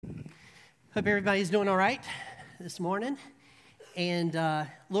Hope everybody's doing all right this morning. And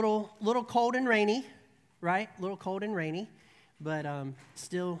little cold and rainy, right? A little cold and rainy, but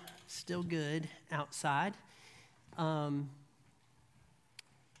still good outside. How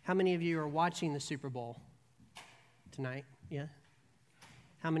many of you are watching the Super Bowl tonight? Yeah.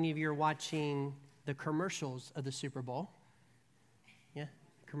 How many of you are watching the commercials of the Super Bowl? Yeah,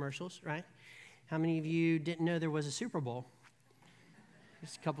 commercials, right? How many of you didn't know there was a Super Bowl?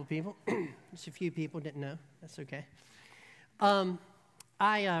 Just a couple people. Just a few people didn't know. That's okay.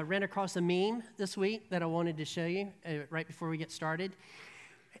 I ran across a meme this week that I wanted to show you right before we get started.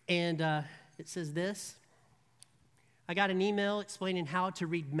 And it says this. I got an email explaining how to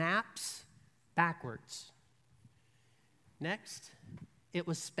read maps backwards. Next, it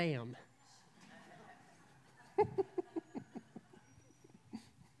was spam.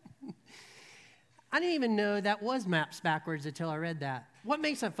 I didn't even know that was maps backwards until I read that. What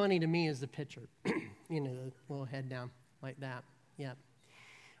makes that funny to me is the picture. You know, the little head down like that. Yeah.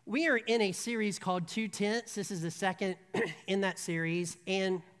 We are in a series called Two Tenths. This is the second in that series.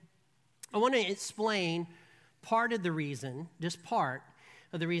 And I want to explain part of the reason, just part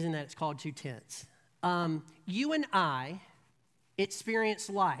of the reason that it's called Two Tenths. You and I experience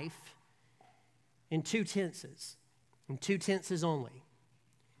life in two tenses, in two tenses only.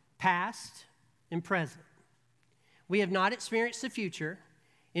 Past and present. We have not experienced the future.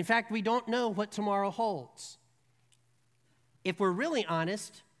 In fact, we don't know what tomorrow holds. If we're really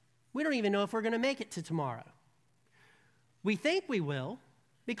honest, we don't even know if we're going to make it to tomorrow. We think we will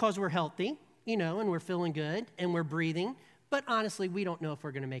because we're healthy, you know, and we're feeling good and we're breathing, but honestly, we don't know if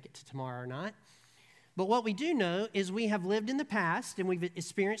we're going to make it to tomorrow or not. But what we do know is we have lived in the past and we've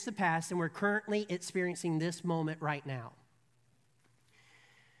experienced the past and we're currently experiencing this moment right now.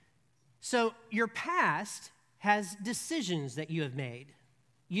 So your past has decisions that you have made.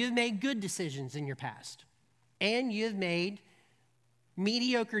 You've made good decisions in your past. And you have made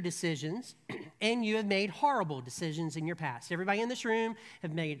mediocre decisions. And you have made horrible decisions in your past. Everybody in this room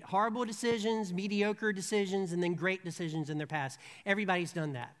have made horrible decisions, mediocre decisions, and then great decisions in their past. Everybody's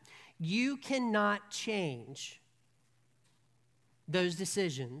done that. You cannot change those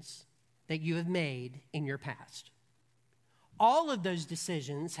decisions that you have made in your past. All of those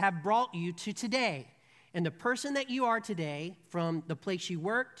decisions have brought you to today. And the person that you are today, from the place you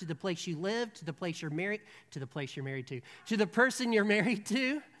work, to the place you live, to the place you're married, to the place you're married to the person you're married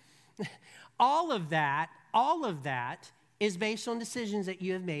to, all of that is based on decisions that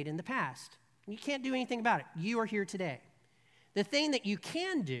you have made in the past. You can't do anything about it. You are here today. The thing that you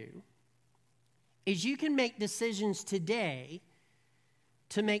can do is you can make decisions today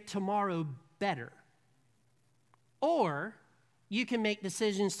to make tomorrow better. Or you can make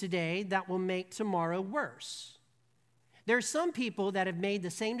decisions today that will make tomorrow worse. There are some people that have made the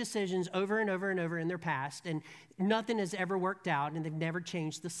same decisions over and over and over in their past, and nothing has ever worked out, and they've never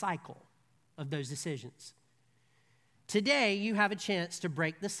changed the cycle of those decisions. Today, you have a chance to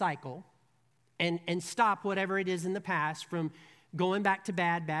break the cycle and stop whatever it is in the past from going back to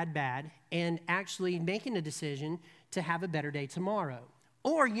bad, and actually making a decision to have a better day tomorrow.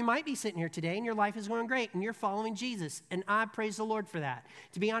 Or you might be sitting here today and your life is going great and you're following Jesus, and I praise the Lord for that.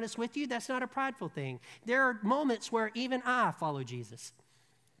 To be honest with you, that's not a prideful thing. There are moments where even I follow Jesus.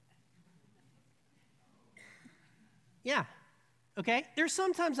 Yeah, okay? There's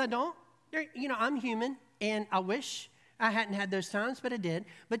sometimes I don't. I'm human, and I wish I hadn't had those times, but I did.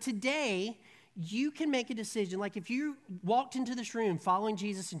 But today, you can make a decision. Like if you walked into this room following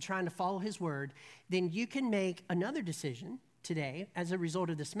Jesus and trying to follow his word, then you can make another decision today, as a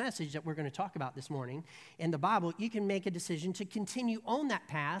result of this message that we're going to talk about this morning in the Bible. You can make a decision to continue on that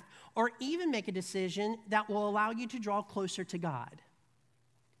path, or even make a decision that will allow you to draw closer to God.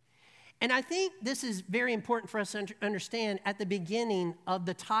 And I think this is very important for us to understand at the beginning of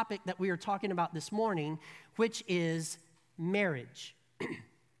the topic that we are talking about this morning, which is marriage.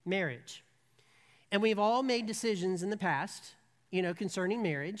 Marriage. And we've all made decisions in the past, concerning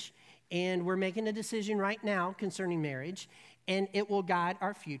marriage, and we're making a decision right now concerning marriage, and it will guide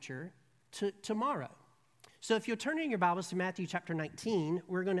our future to tomorrow. So if you'll turn in your Bibles to Matthew chapter 19,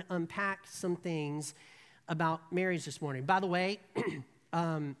 we're going to unpack some things about marriage this morning. By the way,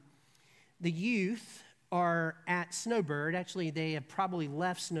 the youth are at Snowbird. Actually, they have probably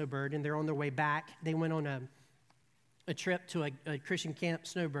left Snowbird, and they're on their way back. They went on a trip to a Christian camp,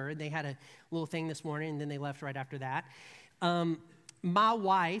 Snowbird. They had a little thing this morning, and then they left right after that. My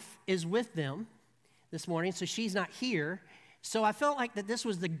wife is with them this morning, so she's not here. So I felt like that this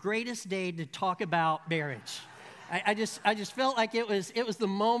was the greatest day to talk about marriage. I just felt like it was the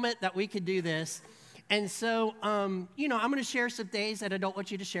moment that we could do this. And so, I'm going to share some things that I don't want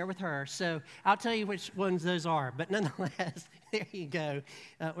you to share with her. So I'll tell you which ones those are. But nonetheless, there you go.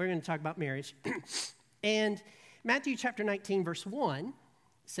 We're going to talk about marriage. And Matthew chapter 19, verse 1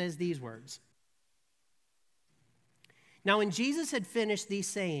 says these words. Now, when Jesus had finished these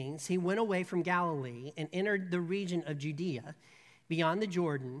sayings, he went away from Galilee and entered the region of Judea beyond the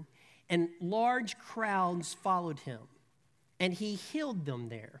Jordan, and large crowds followed him, and he healed them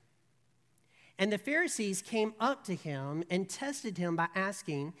there. And the Pharisees came up to him and tested him by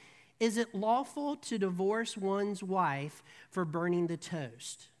asking, "Is it lawful to divorce one's wife for burning the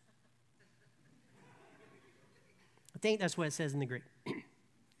toast?" I think that's what it says in the Greek.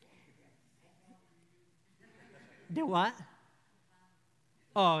 Do what?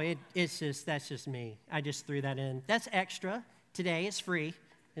 Oh, that's just me. I just threw that in. That's extra. Today, it's free.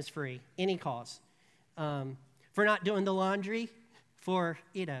 It's free. Any cause. For not doing the laundry, I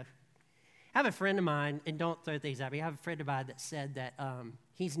have a friend of mine, and don't throw things at me. I have a friend of mine that said that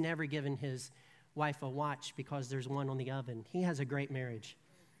he's never given his wife a watch because there's one on the oven. He has a great marriage.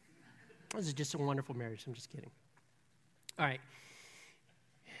 This is just a wonderful marriage. I'm just kidding. All right.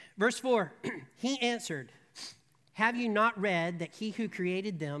 Verse 4, he answered, "Have you not read that he who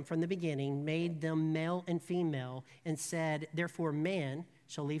created them from the beginning made them male and female and said, therefore man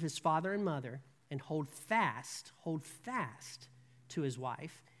shall leave his father and mother and hold fast to his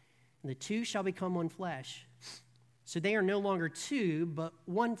wife, and the two shall become one flesh. So they are no longer two, but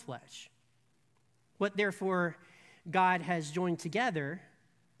one flesh. What therefore God has joined together,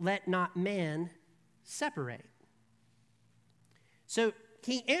 let not man separate." So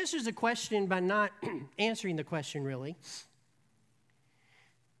he answers the question by not answering the question, really.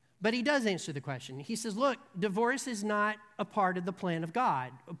 But he does answer the question. He says, look, divorce is not a part of the plan of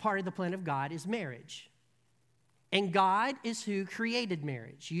God. A part of the plan of God is marriage. And God is who created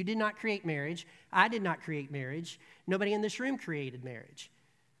marriage. You did not create marriage. I did not create marriage. Nobody in this room created marriage.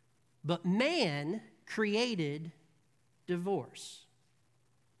 But man created divorce.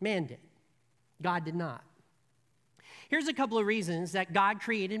 Man did. God did not. Here's a couple of reasons that God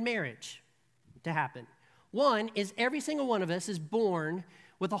created marriage to happen. One is every single one of us is born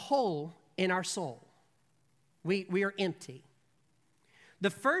with a hole in our soul. We are empty. The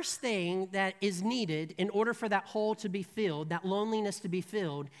first thing that is needed in order for that hole to be filled, that loneliness to be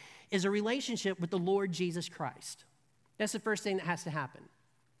filled, is a relationship with the Lord Jesus Christ. That's the first thing that has to happen.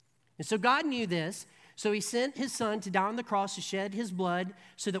 And so God knew this, so he sent his son to die on the cross to shed his blood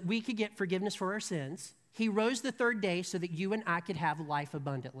so that we could get forgiveness for our sins. He rose the third day so that you and I could have life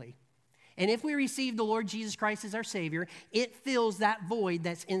abundantly. And if we receive the Lord Jesus Christ as our Savior, it fills that void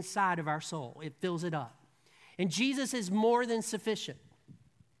that's inside of our soul. It fills it up. And Jesus is more than sufficient.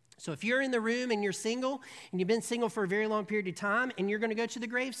 So if you're in the room and you're single, and you've been single for a very long period of time, and you're going to go to the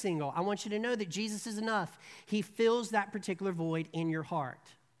grave single, I want you to know that Jesus is enough. He fills that particular void in your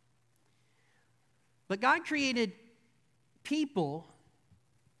heart. But God created people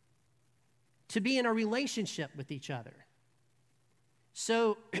to be in a relationship with each other.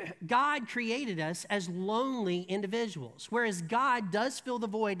 So God created us as lonely individuals. Whereas God does fill the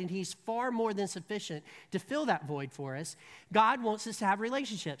void, and he's far more than sufficient to fill that void for us, God wants us to have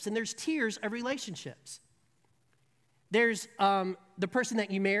relationships. And there's tiers of relationships. There's the person that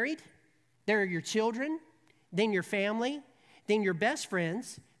you married, there are your children, then your family, then your best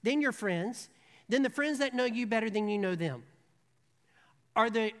friends, then your friends, then the friends that know you better than you know them. Are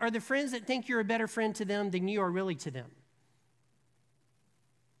the friends that think you're a better friend to them than you are really to them?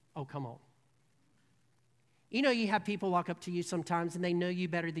 Oh, come on. You know, you have people walk up to you sometimes and they know you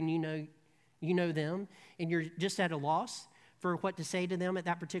better than you know them, and you're just at a loss for what to say to them at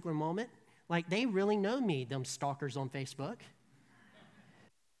that particular moment. Like, they really know me, them stalkers on Facebook.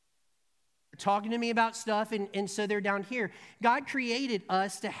 Talking to me about stuff, and so they're down here. God created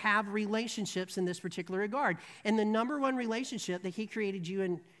us to have relationships in this particular regard. And the number one relationship that he created you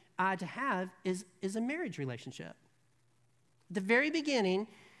and I to have is a marriage relationship. At the very beginning,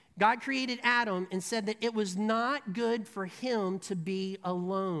 God created Adam and said that it was not good for him to be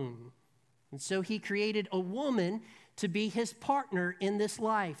alone. And so he created a woman to be his partner in this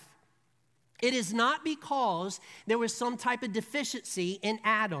life. It is not because there was some type of deficiency in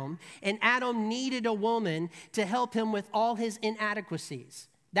Adam, and Adam needed a woman to help him with all his inadequacies.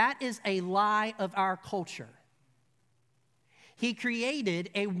 That is a lie of our culture. He created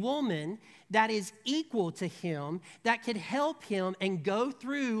a woman that is equal to him, that could help him and go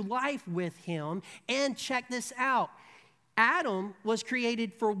through life with him. And check this out. Adam was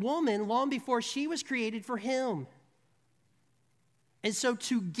created for woman long before she was created for him. And so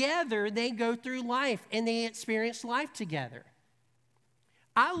together they go through life and they experience life together.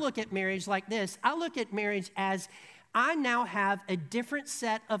 I look at marriage like this. I look at marriage as I now have a different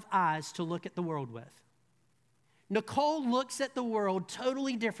set of eyes to look at the world with. Nicole looks at the world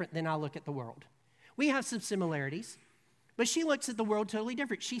totally different than I look at the world. We have some similarities, but she looks at the world totally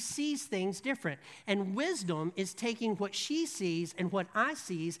different. She sees things different. And wisdom is taking what she sees and what I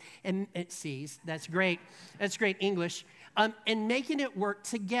sees, and it sees, that's great English, and making it work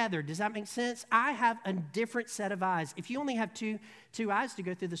together. Does that make sense? I have a different set of eyes. If you only have two eyes to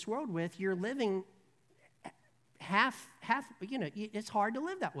go through this world with, you're living half, it's hard to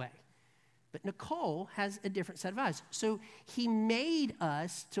live that way. But Nicole has a different set of eyes. So he made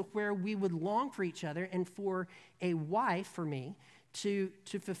us to where we would long for each other and for a wife, for me, to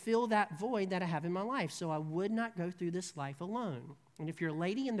fulfill that void that I have in my life. So I would not go through this life alone. And if you're a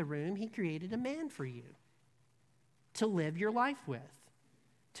lady in the room, he created a man for you to live your life with,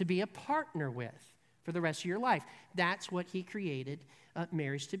 to be a partner with for the rest of your life. That's what he created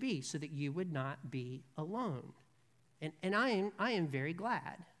marriage to be, so that you would not be alone. And I am very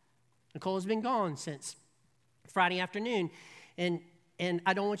glad. Nicole has been gone since Friday afternoon, and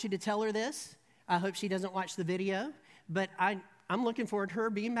I don't want you to tell her this. I hope she doesn't watch the video, but I'm looking forward to her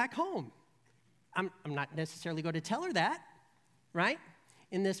being back home. I'm not necessarily going to tell her that, right,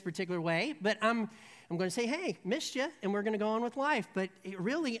 in this particular way, but I'm going to say, hey, missed you, and we're going to go on with life. But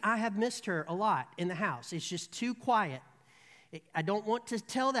really, I have missed her a lot in the house. It's just too quiet. I don't want to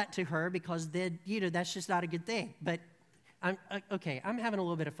tell that to her because then, that's just not a good thing. But I'm having a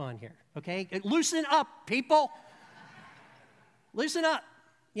little bit of fun here, okay? Loosen up, people. Loosen up.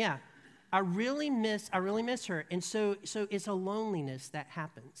 Yeah, I really miss her. And so it's a loneliness that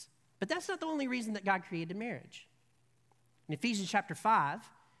happens. But that's not the only reason that God created marriage. In Ephesians chapter 5,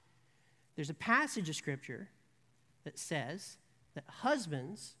 there's a passage of Scripture that says that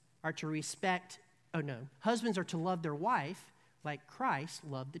husbands are to love their wife like Christ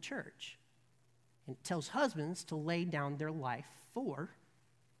loved the church. And it tells husbands to lay down their life for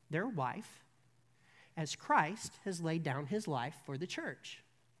their wife as Christ has laid down his life for the church.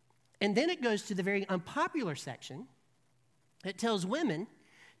 And then it goes to the very unpopular section. It tells women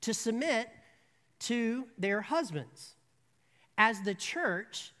to submit to their husbands as the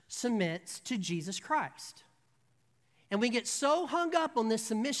church submits to Jesus Christ. And we get so hung up on this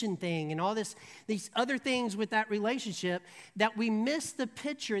submission thing and all these other things with that relationship that we miss the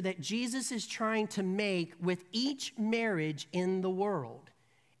picture that Jesus is trying to make with each marriage in the world.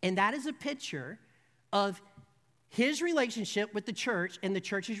 And that is a picture of his relationship with the church and the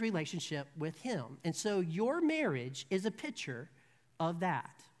church's relationship with him. And so your marriage is a picture of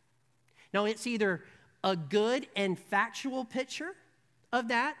that. Now, it's either a good and factual picture of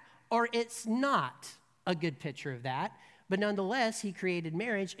that, or it's not a good picture of that, but nonetheless, he created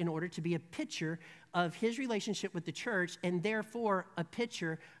marriage in order to be a picture of his relationship with the church and therefore a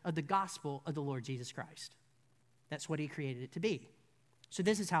picture of the gospel of the Lord Jesus Christ. That's what he created it to be. So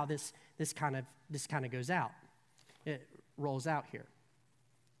this is how this kind of goes out. It rolls out here.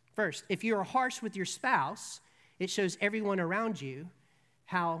 First, if you are harsh with your spouse, it shows everyone around you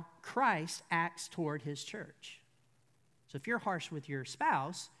how Christ acts toward his church. So if you're harsh with your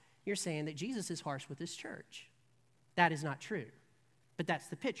spouse, you're saying that Jesus is harsh with his church. That is not true, but that's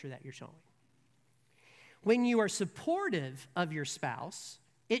the picture that you're showing. When you are supportive of your spouse,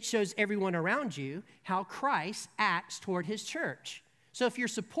 it shows everyone around you how Christ acts toward his church. So if you're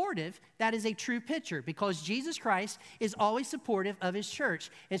supportive, that is a true picture because Jesus Christ is always supportive of his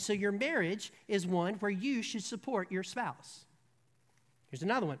church. And so your marriage is one where you should support your spouse. Here's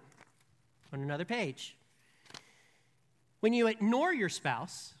another one on another page. When you ignore your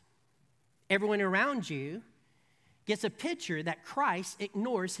spouse, everyone around you gets a picture that Christ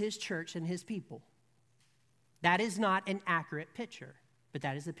ignores his church and his people. That is not an accurate picture, but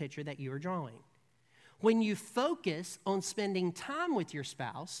that is the picture that you are drawing. When you focus on spending time with your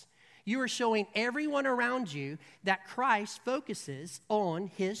spouse, you are showing everyone around you that Christ focuses on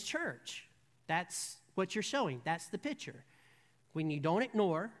his church. That's what you're showing. That's the picture. When you don't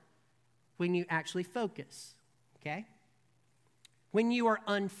ignore, when you actually focus, okay? When you are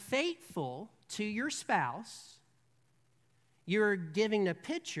unfaithful to your spouse, you're giving a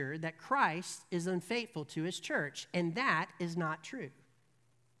picture that Christ is unfaithful to his church, and that is not true.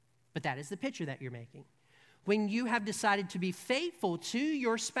 But that is the picture that you're making. When you have decided to be faithful to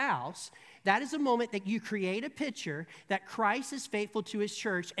your spouse, that is a moment that you create a picture that Christ is faithful to his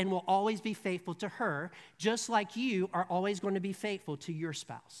church and will always be faithful to her, just like you are always going to be faithful to your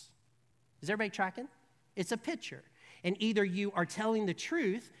spouse. Is everybody tracking? It's a picture. And either you are telling the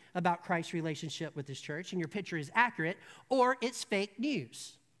truth about Christ's relationship with his church and your picture is accurate, or it's fake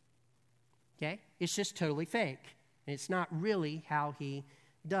news. Okay? It's just totally fake. And it's not really how he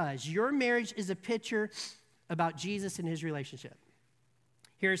does. Your marriage is a picture about Jesus and his relationship.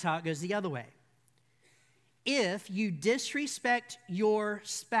 Here's how it goes the other way. If you disrespect your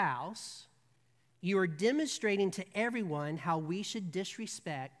spouse, you are demonstrating to everyone how we should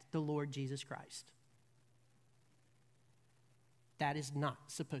disrespect the Lord Jesus Christ. That is not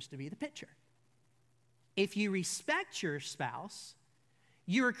supposed to be the picture. If you respect your spouse,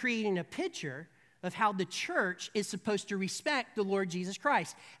 you are creating a picture of how the church is supposed to respect the Lord Jesus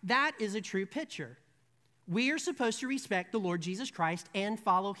Christ. That is a true picture. We are supposed to respect the Lord Jesus Christ and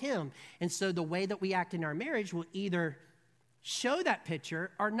follow him. And so the way that we act in our marriage will either show that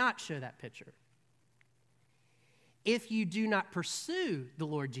picture or not show that picture. If you do not pursue the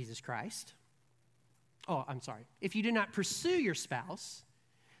Lord Jesus Christ, if you do not pursue your spouse,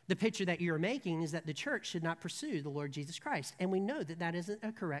 the picture that you're making is that the church should not pursue the Lord Jesus Christ. And we know that that isn't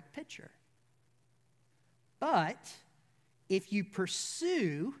a correct picture. But if you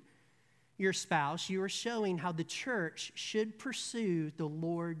pursue your spouse, you are showing how the church should pursue the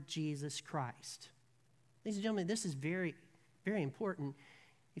Lord Jesus Christ. Ladies and gentlemen, this is very, very important.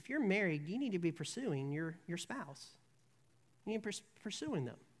 If you're married, you need to be pursuing your spouse. You need to be pursuing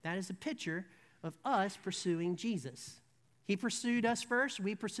them. That is a picture of us pursuing Jesus. He pursued us first,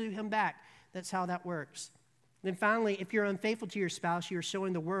 we pursue him back. That's how that works. Then finally, if you're unfaithful to your spouse, you're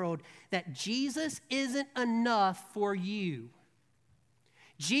showing the world that Jesus isn't enough for you.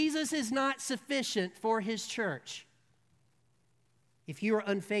 Jesus is not sufficient for his church if you are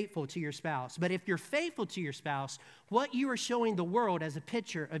unfaithful to your spouse. But if you're faithful to your spouse, what you are showing the world as a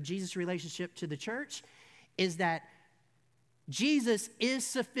picture of Jesus' relationship to the church is that Jesus is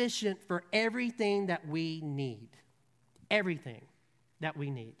sufficient for everything that we need. Everything that we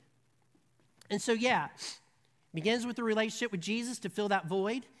need. And so, begins with the relationship with Jesus to fill that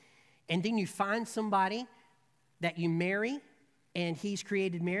void, and then you find somebody that you marry, and he's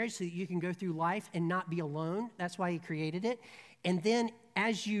created marriage so that you can go through life and not be alone. That's why he created it. And then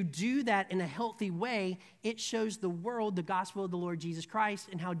as you do that in a healthy way, it shows the world the gospel of the Lord Jesus Christ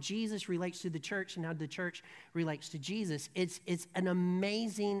and how Jesus relates to the church and how the church relates to Jesus. It's an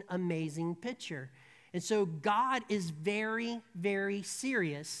amazing, amazing picture. And so God is very, very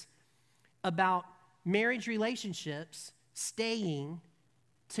serious about marriage relationships staying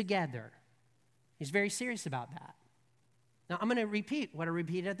together. He's very serious about that. Now, I'm going to repeat what I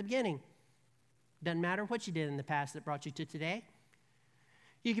repeated at the beginning. Doesn't matter what you did in the past that brought you to today.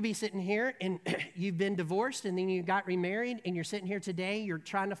 You could be sitting here and you've been divorced and then you got remarried and you're sitting here today. You're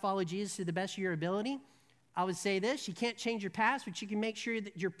trying to follow Jesus to the best of your ability. I would say this, you can't change your past, but you can make sure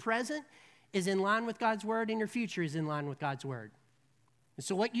that your present is in line with God's word and your future is in line with God's word. And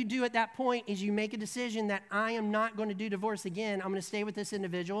so what you do at that point is you make a decision that I am not going to do divorce again. I'm going to stay with this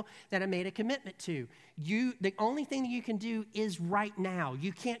individual that I made a commitment to. The only thing that you can do is right now.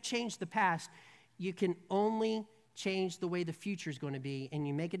 You can't change the past. You can only change the way the future is going to be, and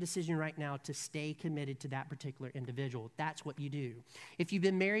you make a decision right now to stay committed to that particular individual. That's what you do. If you've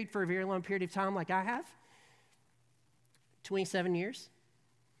been married for a very long period of time like I have, 27 years,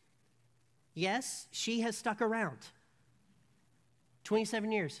 yes, she has stuck around.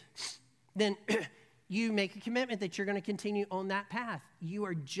 27 years. Then you make a commitment that you're going to continue on that path. You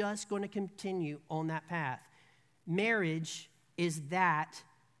are just going to continue on that path. Marriage is that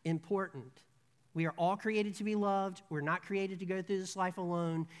important. We are all created to be loved. We're not created to go through this life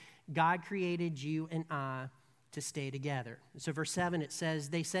alone. God created you and I to stay together. So verse 7, it says,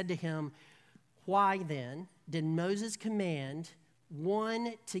 they said to him, why then did Moses command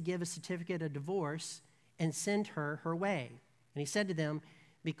one to give a certificate of divorce and send her way? And he said to them,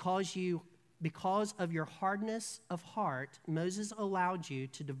 because of your hardness of heart, Moses allowed you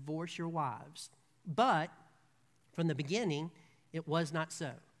to divorce your wives. But from the beginning, it was not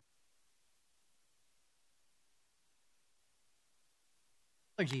so.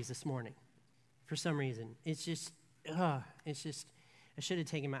 Allergies this morning, for some reason. It's just, I should have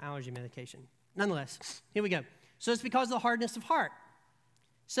taken my allergy medication. Nonetheless, here we go. So it's because of the hardness of heart.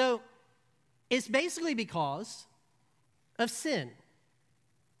 So it's basically because of sin.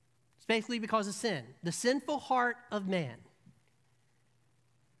 It's basically because of sin, the sinful heart of man.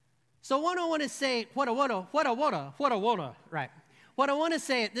 So what I want to say, right? What I want to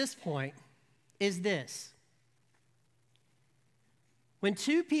say at this point is this. When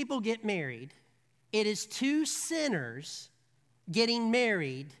two people get married, it is two sinners getting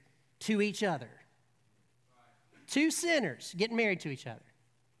married to each other. Two sinners getting married to each other.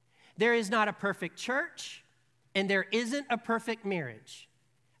 There is not a perfect church, and there isn't a perfect marriage.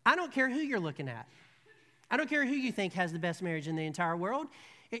 I don't care who you're looking at. I don't care who you think has the best marriage in the entire world.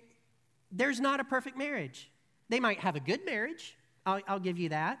 There's not a perfect marriage. They might have a good marriage. I'll give you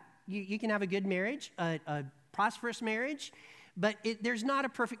that. You can have a good marriage, a prosperous marriage, but there's not a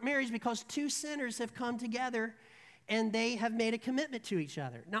perfect marriage because two sinners have come together and they have made a commitment to each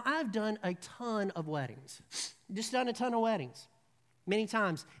other. Now, I've done a ton of weddings, just done a ton of weddings, many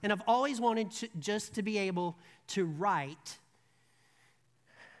times, and I've always wanted just to be able to write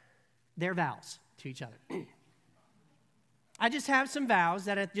their vows to each other. I just have some vows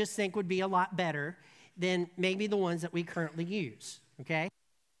that I just think would be a lot better than maybe the ones that we currently use, okay?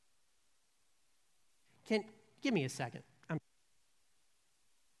 Give me a second.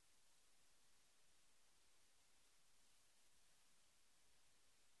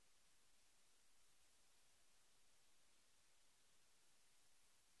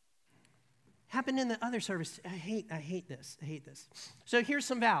 Happened in the other service. I hate this. So here's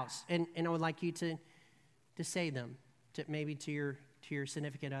some vows, and I would like you to say them, maybe to your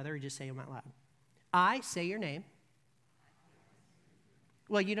significant other, or just say them out loud. I say your name.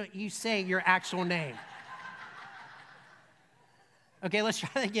 Well, you say your actual name. Okay, let's try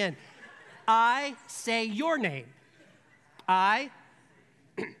that again. I say your name. I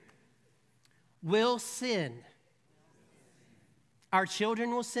will sin. Our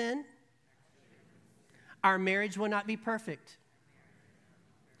children will sin. Our marriage will not be perfect.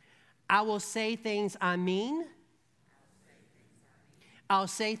 I will say things I mean. I'll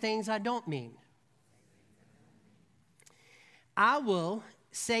say things I don't mean. I will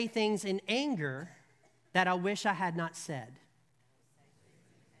say things in anger that I wish I had not said.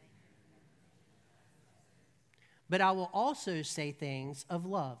 But I will also say things of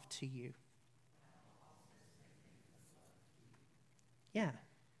love to you. Yeah.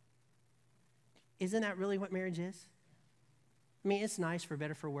 Isn't that really what marriage is? I mean, it's nice for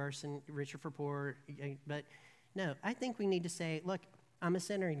better, for worse, and richer for poor, but no, I think we need to say, look, I'm a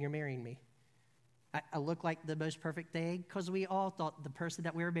sinner and you're marrying me. I look like the most perfect thing because we all thought the person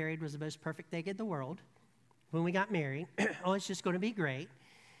that we were married was the most perfect thing in the world when we got married. Oh, it's just going to be great.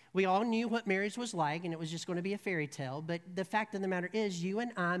 We all knew what marriage was like, and it was just going to be a fairy tale. But the fact of the matter is, you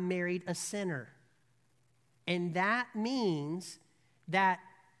and I married a sinner. And that means that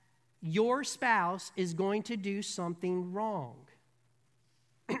your spouse is going to do something wrong.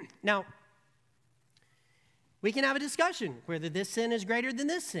 Now, we can have a discussion whether this sin is greater than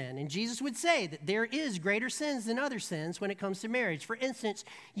this sin. And Jesus would say that there is greater sins than other sins when it comes to marriage. For instance,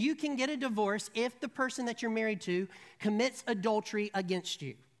 you can get a divorce if the person that you're married to commits adultery against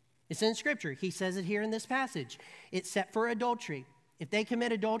you. It's in Scripture. He says it here in this passage. It's set for adultery. If they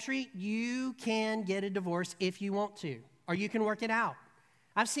commit adultery, you can get a divorce if you want to, or you can work it out.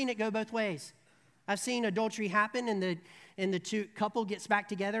 I've seen it go both ways. I've seen adultery happen and the two couple gets back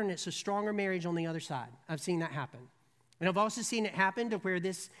together and it's a stronger marriage on the other side. I've seen that happen. And I've also seen it happen to where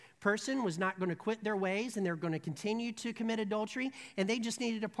this person was not going to quit their ways and they're going to continue to commit adultery and they just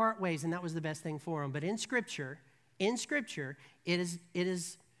needed to part ways and that was the best thing for them. But in Scripture, it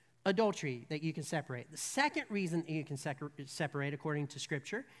is adultery that you can separate. The second reason that you can separate according to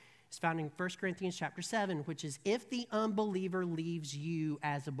Scripture is found in 1 Corinthians chapter 7, which is if the unbeliever leaves you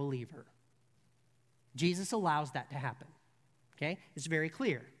as a believer. Jesus allows that to happen, okay? It's very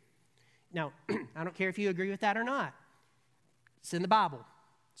clear. Now, I don't care if you agree with that or not. It's in the Bible,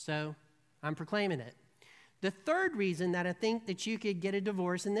 so I'm proclaiming it. The third reason that I think that you could get a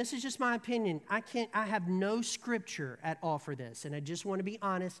divorce, and this is just my opinion, I have no scripture at all for this, and I just want to be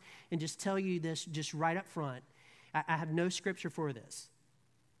honest and just tell you this just right up front. I have no scripture for this.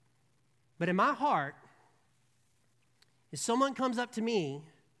 But in my heart, if someone comes up to me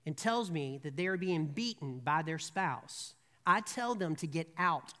and tells me that they are being beaten by their spouse, I tell them to get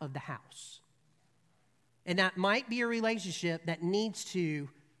out of the house. And that might be a relationship that needs to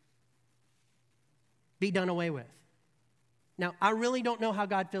be done away with. Now, I really don't know how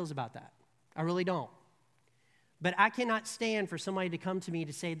God feels about that. I really don't. But I cannot stand for somebody to come to me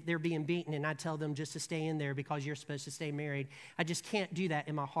to say they're being beaten and I tell them just to stay in there because you're supposed to stay married. I just can't do that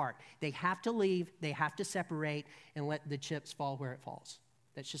in my heart. They have to leave, they have to separate, and let the chips fall where it falls.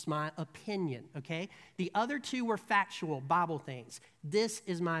 That's just my opinion, okay? The other two were factual Bible things. This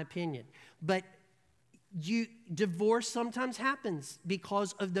is my opinion. But divorce sometimes happens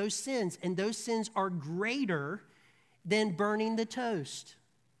because of those sins, and those sins are greater than burning the toast.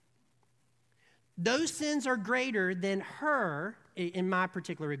 Those sins are greater than her, in my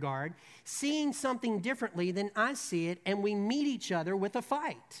particular regard, seeing something differently than I see it, and we meet each other with a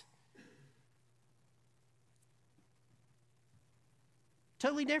fight.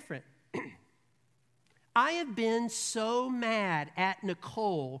 Totally different. I have been so mad at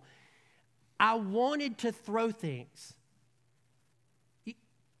Nicole, I wanted to throw things.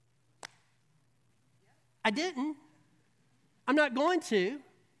 I didn't. I'm not going to.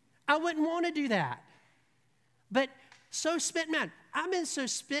 I wouldn't want to do that. But so spitting mad. I've been so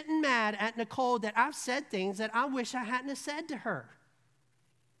spitting mad at Nicole that I've said things that I wish I hadn't have said to her.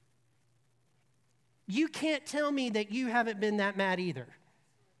 You can't tell me that you haven't been that mad either.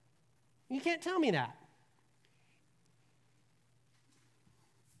 You can't tell me that.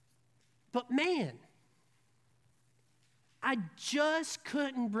 But man, I just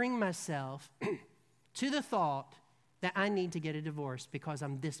couldn't bring myself to the thought that I need to get a divorce because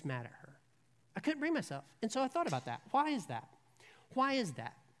I'm this mad at her. I couldn't bring myself. And so I thought about that. Why is that? Why is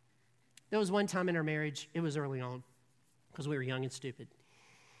that? There was one time in our marriage, it was early on, because we were young and stupid,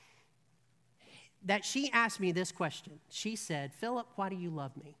 that she asked me this question. She said, Philip, why do you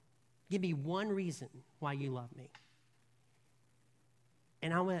love me? Give me one reason why you love me.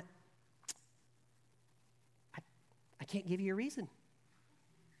 And I went, I can't give you a reason.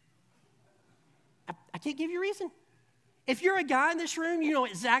 I can't give you a reason. If you're a guy in this room, you know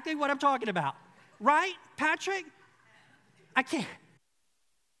exactly what I'm talking about. Right, Patrick? I can't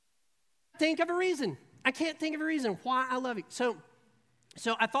think of a reason. I can't think of a reason why I love you. So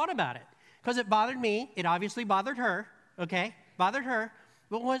I thought about it because it bothered me. It obviously bothered her, okay? Bothered her.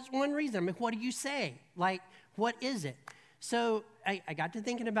 But what's one reason? I mean, what do you say? Like, what is it? So I got to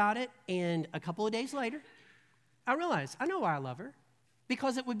thinking about it, and a couple of days later, I realized I know why I love her.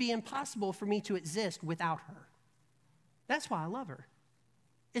 Because it would be impossible for me to exist without her. That's why I love her.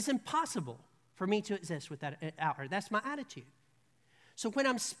 It's impossible for me to exist without her. That's my attitude. So when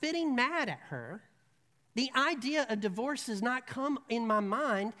I'm spitting mad at her, the idea of divorce does not come in my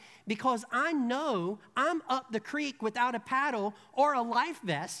mind because I know I'm up the creek without a paddle or a life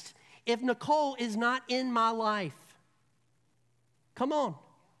vest if Nicole is not in my life. Come on.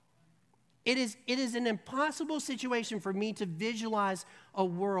 It is an impossible situation for me to visualize a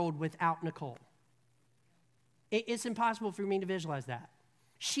world without Nicole. It's impossible for me to visualize that.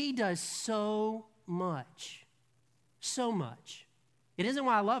 She does so much. So much. It isn't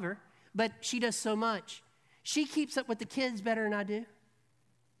why I love her, but she does so much. She keeps up with the kids better than I do.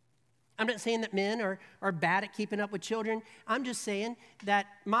 I'm not saying that men are bad at keeping up with children. I'm just saying that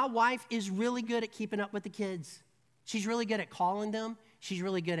my wife is really good at keeping up with the kids. She's really good at calling them. She's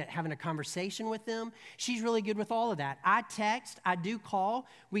really good at having a conversation with them. She's really good with all of that. I text, I do call,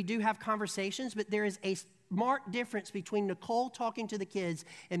 we do have conversations, but there is a marked difference between Nicole talking to the kids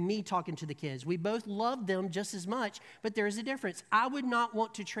and me talking to the kids. We both love them just as much, but there is a difference. I would not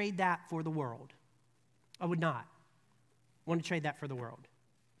want to trade that for the world. I would not want to trade that for the world.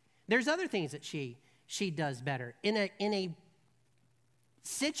 There's other things that she does better. In a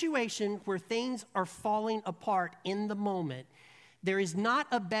situation where things are falling apart in the moment, there is not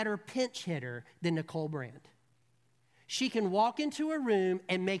a better pinch hitter than Nicole Brandt. She can walk into a room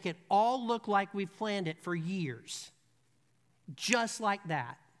and make it all look like we've planned it for years. Just like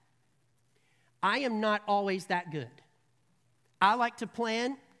that. I am not always that good. I like to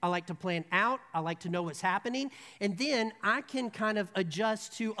plan. I like to plan out. I like to know what's happening. And then I can kind of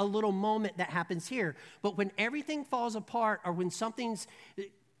adjust to a little moment that happens here. But when everything falls apart or when something's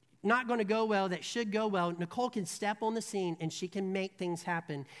not going to go well that should go well, Nicole can step on the scene and she can make things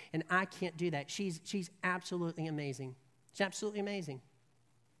happen, and I can't do that. She's absolutely amazing. She's absolutely amazing.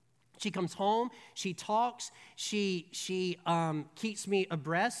 She comes home, she talks, she keeps me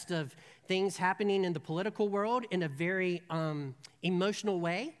abreast of things happening in the political world in a very emotional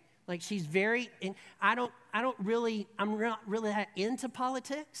way. Like she's very, and I'm not really that into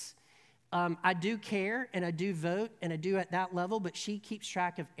politics. I do care, and I do vote, and I do at that level, but she keeps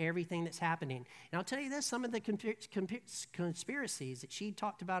track of everything that's happening. And I'll tell you this, some of the conspiracies that she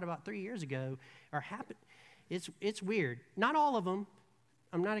talked about 3 years ago are happening. It's weird. Not all of them.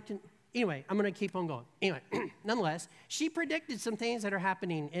 Anyway, I'm going to keep on going. Anyway, nonetheless, she predicted some things that are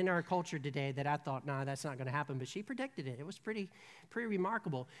happening in our culture today that I thought, nah, that's not going to happen, but she predicted it. It was pretty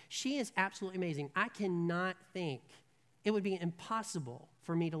remarkable. She is absolutely amazing. I cannot think it would be impossible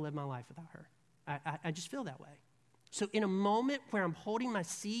for me to live my life without her. I just feel that way. So in a moment where I'm holding my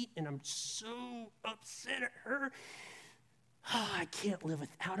seat and I'm so upset at her, I can't live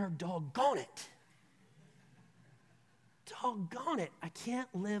without her, doggone it. Doggone it, I can't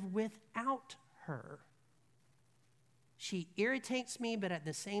live without her. She irritates me, but at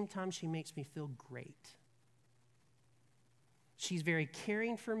the same time, she makes me feel great. She's very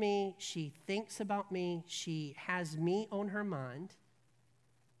caring for me. She thinks about me. She has me on her mind.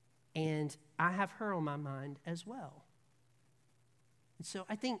 And I have her on my mind as well. And so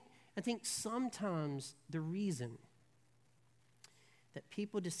I think sometimes the reason that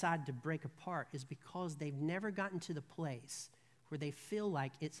people decide to break apart is because they've never gotten to the place where they feel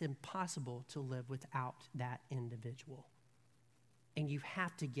like it's impossible to live without that individual. And you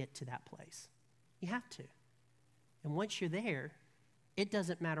have to get to that place. You have to. And once you're there, it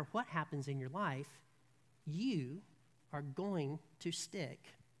doesn't matter what happens in your life, you are going to stick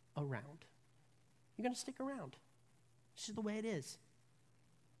around. You're going to stick around. It's just the way it is.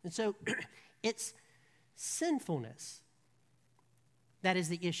 And so it's sinfulness that is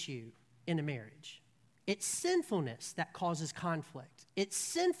the issue in a marriage. It's sinfulness that causes conflict. It's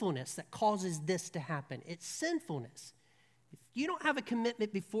sinfulness that causes this to happen. It's sinfulness. If you don't have a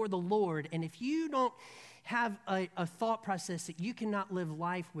commitment before the Lord, and if you don't have a thought process that you cannot live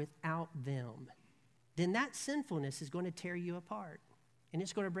life without them, then that sinfulness is going to tear you apart, and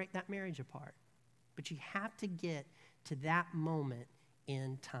it's going to break that marriage apart. But you have to get to that moment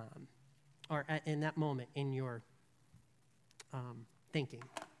in time, or in that moment in your thinking.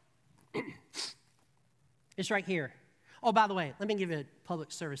 It's right here. Oh, by the way, let me give you a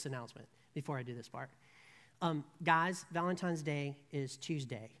public service announcement before I do this part. Guys, Valentine's Day is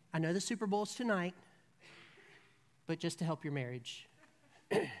Tuesday. I know the Super Bowl is tonight, but just to help your marriage,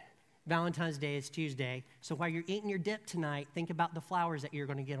 Valentine's Day is Tuesday. So while you're eating your dip tonight, think about the flowers that you're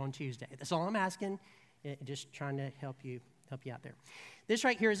going to get on Tuesday. That's all I'm asking. Just trying to help you out there. This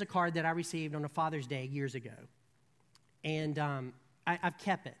right here is a card that I received on a Father's Day years ago. And I've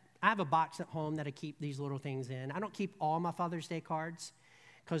kept it. I have a box at home that I keep these little things in. I don't keep all my Father's Day cards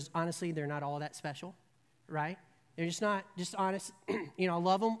because, honestly, they're not all that special, right? They're just not, just honest. I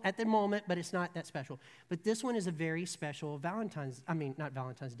love them at the moment, but it's not that special. But this one is a very special Father's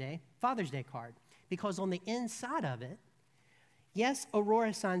Day card. Because on the inside of it, yes,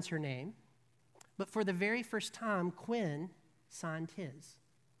 Aurora signs her name, but for the very first time, Quinn signed his.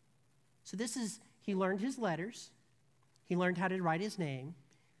 So he learned his letters. He learned how to write his name.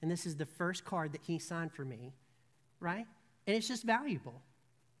 And this is the first card that he signed for me, right? And it's just valuable.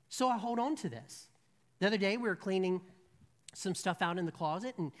 So I hold on to this. The other day, we were cleaning some stuff out in the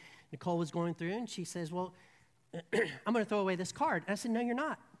closet, and Nicole was going through, and she says, well, I'm going to throw away this card. And I said, no, you're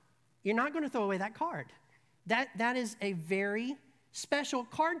not. You're not going to throw away that card. That is a very special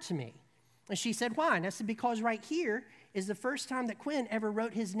card to me. And she said, why? And I said, because right here is the first time that Quinn ever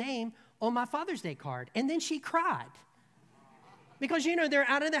wrote his name on my Father's Day card. And then she cried. Because, they're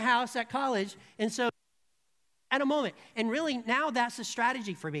out of the house at college, and so at a moment. And really, now that's a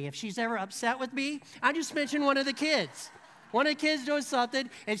strategy for me. If she's ever upset with me, I just mention one of the kids. One of the kids doing something,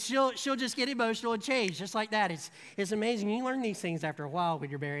 and she'll just get emotional and change, just like that. It's amazing. You learn these things after a while when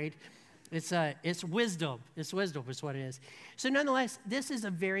you're married. It's wisdom. It's wisdom is what it is. So nonetheless, this is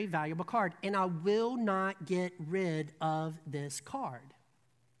a very valuable card, and I will not get rid of this card.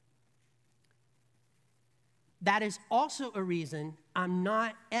 That is also a reason I'm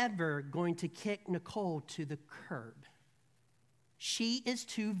not ever going to kick Nicole to the curb. She is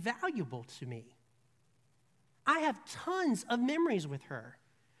too valuable to me. I have tons of memories with her.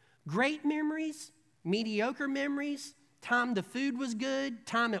 Great memories, mediocre memories, time the food was good,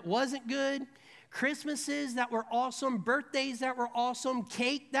 time it wasn't good, Christmases that were awesome, birthdays that were awesome,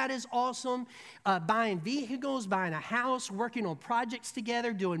 cake that is awesome, buying vehicles, buying a house, working on projects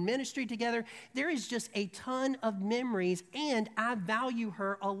together, doing ministry together. There is just a ton of memories, and I value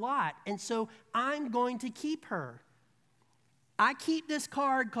her a lot. And so I'm going to keep her. I keep this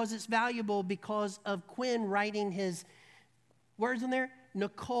card because it's valuable because of Quinn writing his words in there.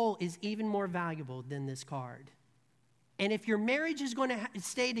 Nicole is even more valuable than this card. And if your marriage is going to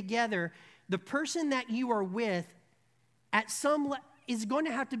stay together, the person that you are with is going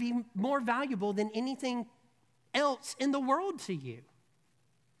to have to be more valuable than anything else in the world to you.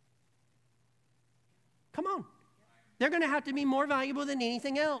 Come on. They're going to have to be more valuable than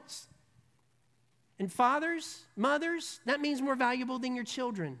anything else. And fathers, mothers, that means more valuable than your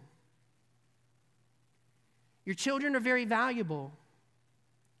children. Your children are very valuable.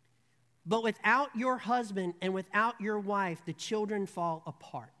 But without your husband and without your wife, the children fall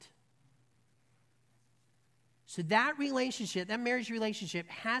apart. So that relationship, that marriage relationship,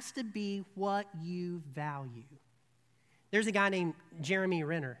 has to be what you value. There's a guy named Jeremy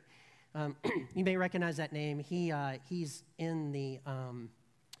Renner. You may recognize that name. He's in the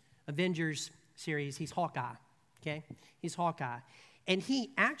Avengers series. He's Hawkeye, okay? He's Hawkeye. And he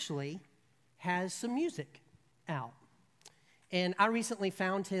actually has some music out. And I recently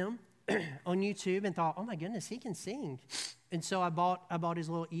found him on YouTube and thought, oh my goodness, he can sing. And so I bought his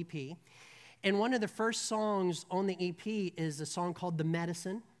little EP. And one of the first songs on the EP is a song called The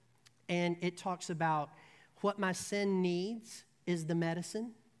Medicine. And it talks about what my sin needs is the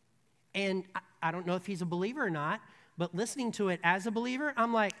medicine. And I don't know if he's a believer or not, but listening to it as a believer,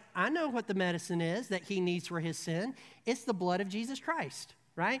 I'm like, I know what the medicine is that he needs for his sin. It's the blood of Jesus Christ,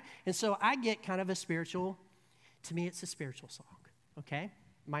 right? And so I get kind of to me, it's a spiritual song. okay?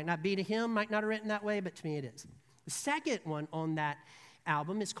 Might not be to him, might not have written that way, but to me it is. The second one on that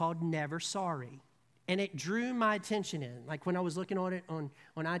album is called Never Sorry. And it drew my attention in. Like when I was looking at it on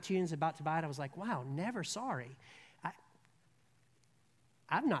iTunes, about to buy it, I was like, wow, Never Sorry.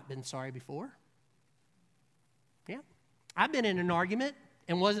 I've not been sorry before. Yeah. I've been in an argument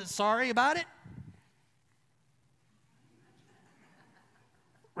and wasn't sorry about it.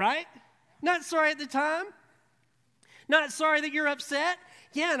 Right? Not sorry at the time. Not sorry that you're upset.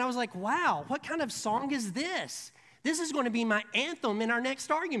 Yeah, and I was like, wow, what kind of song is this? This is going to be my anthem in our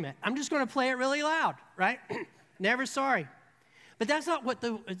next argument. I'm just going to play it really loud, right? Never sorry. But that's not what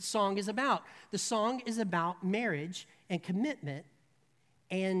the song is about. The song is about marriage and commitment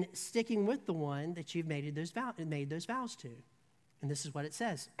and sticking with the one that you've made those vows to. And this is what it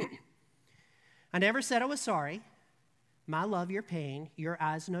says. I never said I was sorry. My love, your pain, your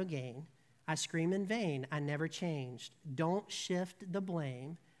eyes, no gain. I scream in vain. I never changed. Don't shift the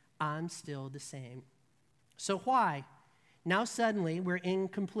blame. I'm still the same. So why? Now suddenly we're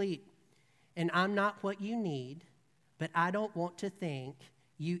incomplete, and I'm not what you need, but I don't want to think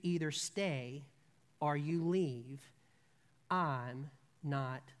you either stay or you leave. I'm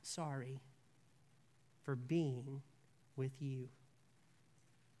not sorry for being with you.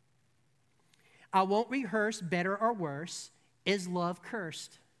 I won't rehearse better or worse. Is love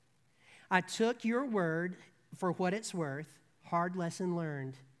cursed? I took your word for what it's worth. Hard lesson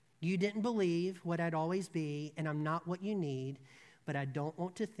learned. You didn't believe what I'd always be, and I'm not what you need, but I don't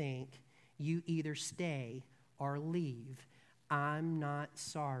want to think you either stay or leave. I'm not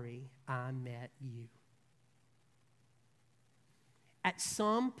sorry I met you. At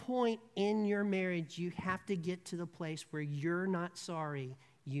some point in your marriage, you have to get to the place where you're not sorry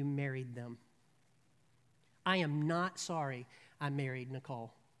you married them. I am not sorry I married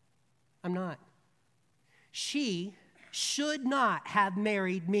Nicole. I'm not. She should not have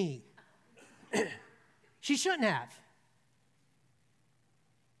married me. She shouldn't have.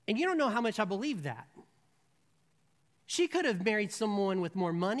 And you don't know how much I believe that. She could have married someone with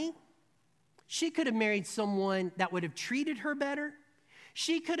more money. She could have married someone that would have treated her better.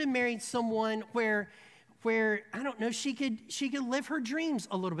 She could have married someone where I don't know, she could live her dreams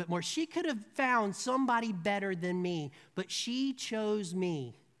a little bit more. She could have found somebody better than me, but she chose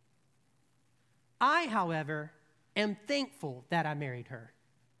me. I, however, am thankful that I married her.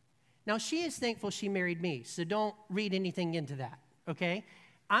 Now, she is thankful she married me, so don't read anything into that, okay?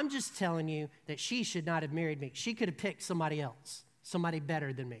 I'm just telling you that she should not have married me. She could have picked somebody else, somebody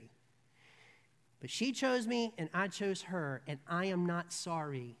better than me. But she chose me, and I chose her, and I am not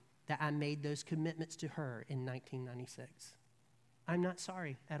sorry that I made those commitments to her in 1996. I'm not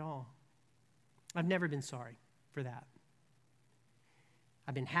sorry at all. I've never been sorry for that.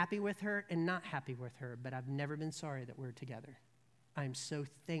 I've been happy with her and not happy with her, but I've never been sorry that we're together. I'm so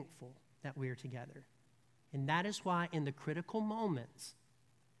thankful that we're together. And that is why in the critical moments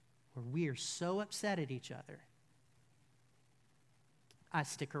where we are so upset at each other, I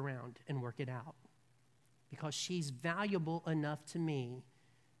stick around and work it out. Because she's valuable enough to me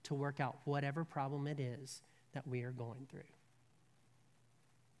to work out whatever problem it is that we are going through.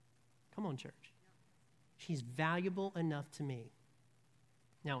 Come on, church. She's valuable enough to me.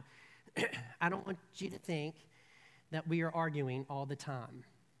 Now, I don't want you to think that we are arguing all the time,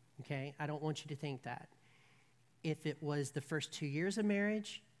 okay? I don't want you to think that. If it was the first 2 years of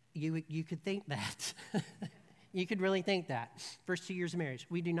marriage, you could think that. You could really think that. First 2 years of marriage.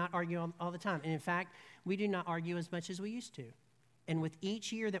 We do not argue all the time. And in fact, we do not argue as much as we used to. And with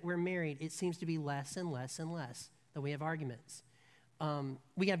each year that we're married, it seems to be less and less and less that we have arguments.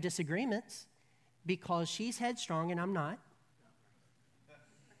 We have disagreements because she's headstrong and I'm not.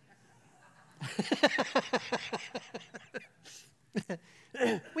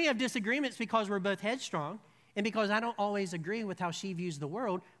 We have disagreements because we're both headstrong and because I don't always agree with how she views the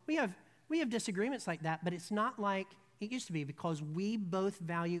world. We have disagreements like that, but it's not like it used to be because we both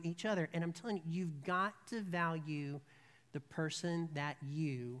value each other. And I'm telling you, you've got to value the person that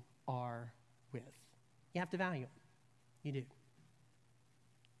you are with. You have to value them. You do.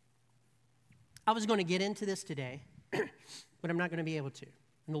 I was going to get into this today, but I'm not going to be able to.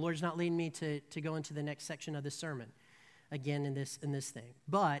 And the Lord's not leading me to go into the next section of this sermon again in this thing.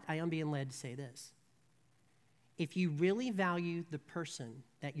 But I am being led to say this. If you really value the person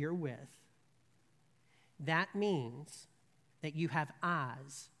that you're with, that means that you have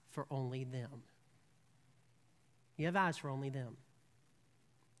eyes for only them. You have eyes for only them.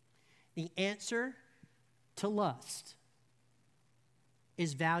 The answer to lust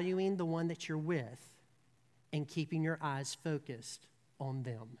is valuing the one that you're with and keeping your eyes focused on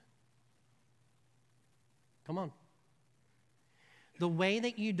them. Come on. The way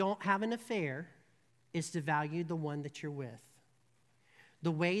that you don't have an affair is to value the one that you're with.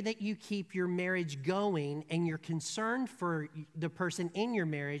 The way that you keep your marriage going and you're concerned for the person in your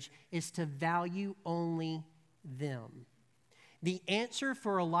marriage is to value only them. The answer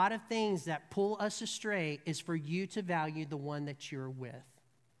for a lot of things that pull us astray is for you to value the one that you're with.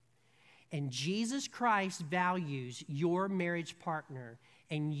 And Jesus Christ values your marriage partner,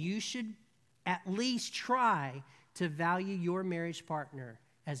 and you should at least try to value your marriage partner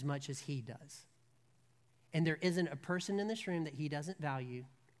as much as he does. And there isn't a person in this room that he doesn't value,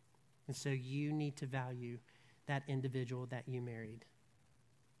 and so you need to value that individual that you married.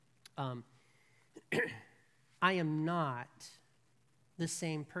 I am not the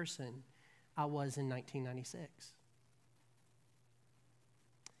same person I was in 1996.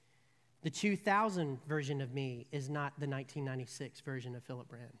 The 2000 version of me is not the 1996 version of Philip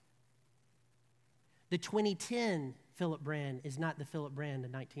Brand. The 2010 Philip Brand is not the Philip Brand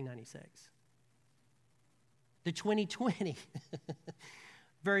of 1996. The 2020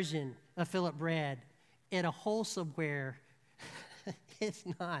 version of Philip Brand in a hole somewhere, it's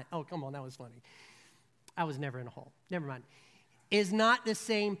not. Oh, come on, that was funny. I was never in a hole. Never mind. Is not the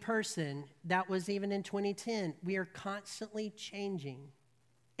same person that was even in 2010. We are constantly changing.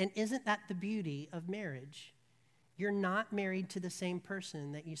 And isn't that the beauty of marriage? You're not married to the same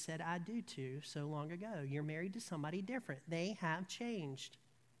person that you said I do to so long ago. You're married to somebody different. They have changed.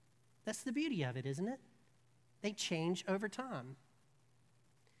 That's the beauty of it, isn't it? They change over time.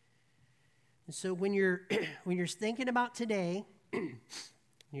 And so when you're thinking about today,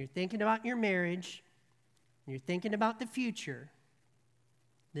 you're thinking about your marriage, you're thinking about the future,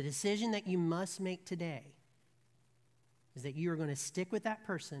 the decision that you must make today is that you are going to stick with that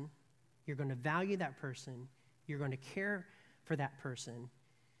person, you're going to value that person, you're going to care for that person,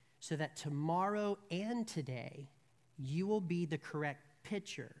 so that tomorrow and today you will be the correct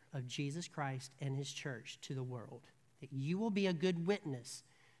picture of Jesus Christ and his church to the world. That you will be a good witness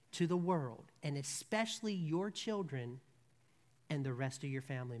to the world, and especially your children and the rest of your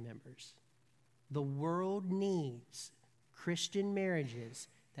family members. The world needs Christian marriages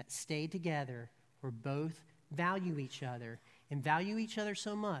that stay together, where both value each other and value each other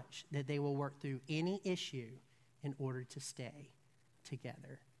so much that they will work through any issue in order to stay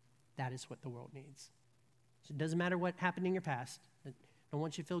together. That is what the world needs. So it doesn't matter what happened in your past. I don't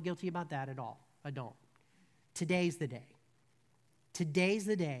want you to feel guilty about that at all. I don't. Today's the day. Today's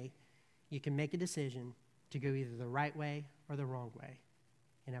the day you can make a decision to go either the right way or the wrong way.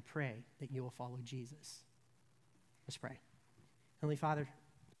 And I pray that you will follow Jesus. Let's pray. Heavenly Father,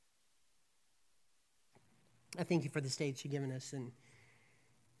 I thank you for this day that you've given us. And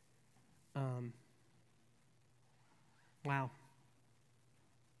wow.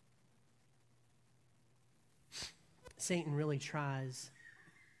 Satan really tries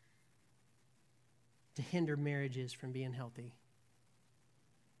to hinder marriages from being healthy.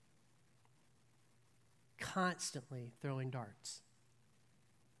 Constantly throwing darts.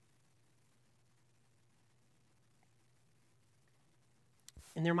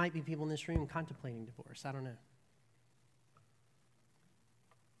 And there might be people in this room contemplating divorce. I don't know.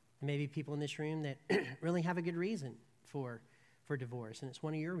 Maybe people in this room that really have a good reason for divorce, and it's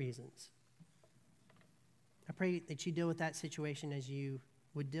one of your reasons. I pray that you deal with that situation as you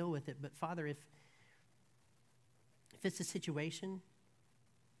would deal with it. But Father, if it's a situation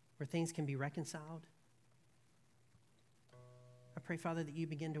where things can be reconciled, I pray, Father, that you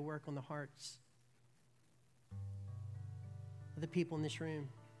begin to work on the hearts of the people in this room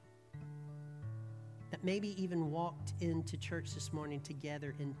that maybe even walked into church this morning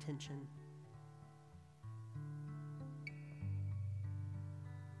together in tension.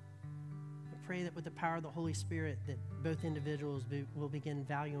 I pray that with the power of the Holy Spirit that both individuals will begin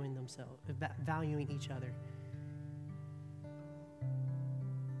valuing themselves, valuing each other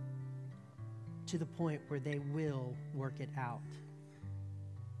to the point where they will work it out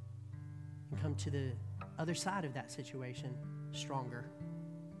and come to the other side of that situation stronger.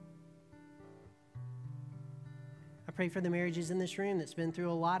 I pray for the marriages in this room that's been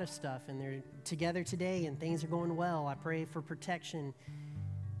through a lot of stuff and they're together today and things are going well. I pray for protection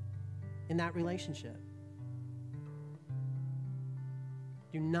in that relationship.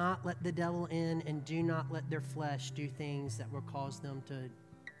 Do not let the devil in, and do not let their flesh do things that will cause them to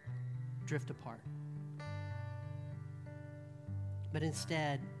drift apart. But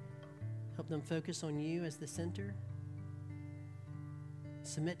instead, help them focus on you as the center.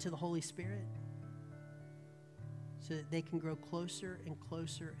 Submit to the Holy Spirit so that they can grow closer and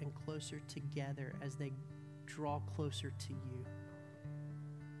closer and closer together as they draw closer to you.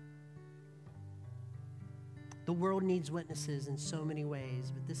 The world needs witnesses in so many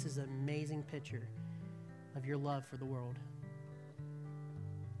ways, but this is an amazing picture of your love for the world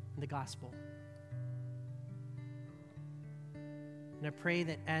and the gospel. And I pray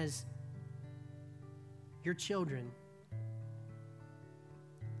that as your children,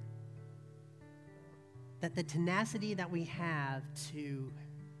 that the tenacity that we have to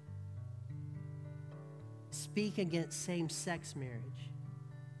speak against same-sex marriage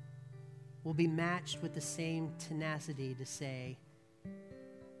will be matched with the same tenacity to say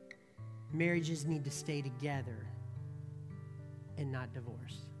marriages need to stay together and not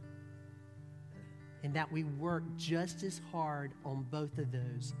divorce. And that we work just as hard on both of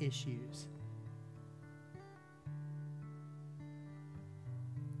those issues.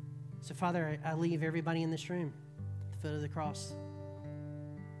 So, Father, I leave everybody in this room at the foot of the cross.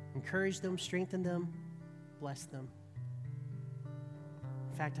 Encourage them, strengthen them, bless them.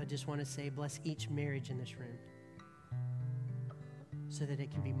 In fact, I just want to say, bless each marriage in this room so that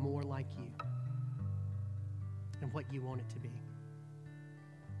it can be more like you and what you want it to be.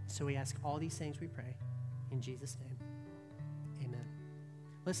 So we ask all these things, we pray. In Jesus' name, amen.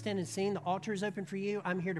 Let's stand and sing. The altar is open for you. I'm here to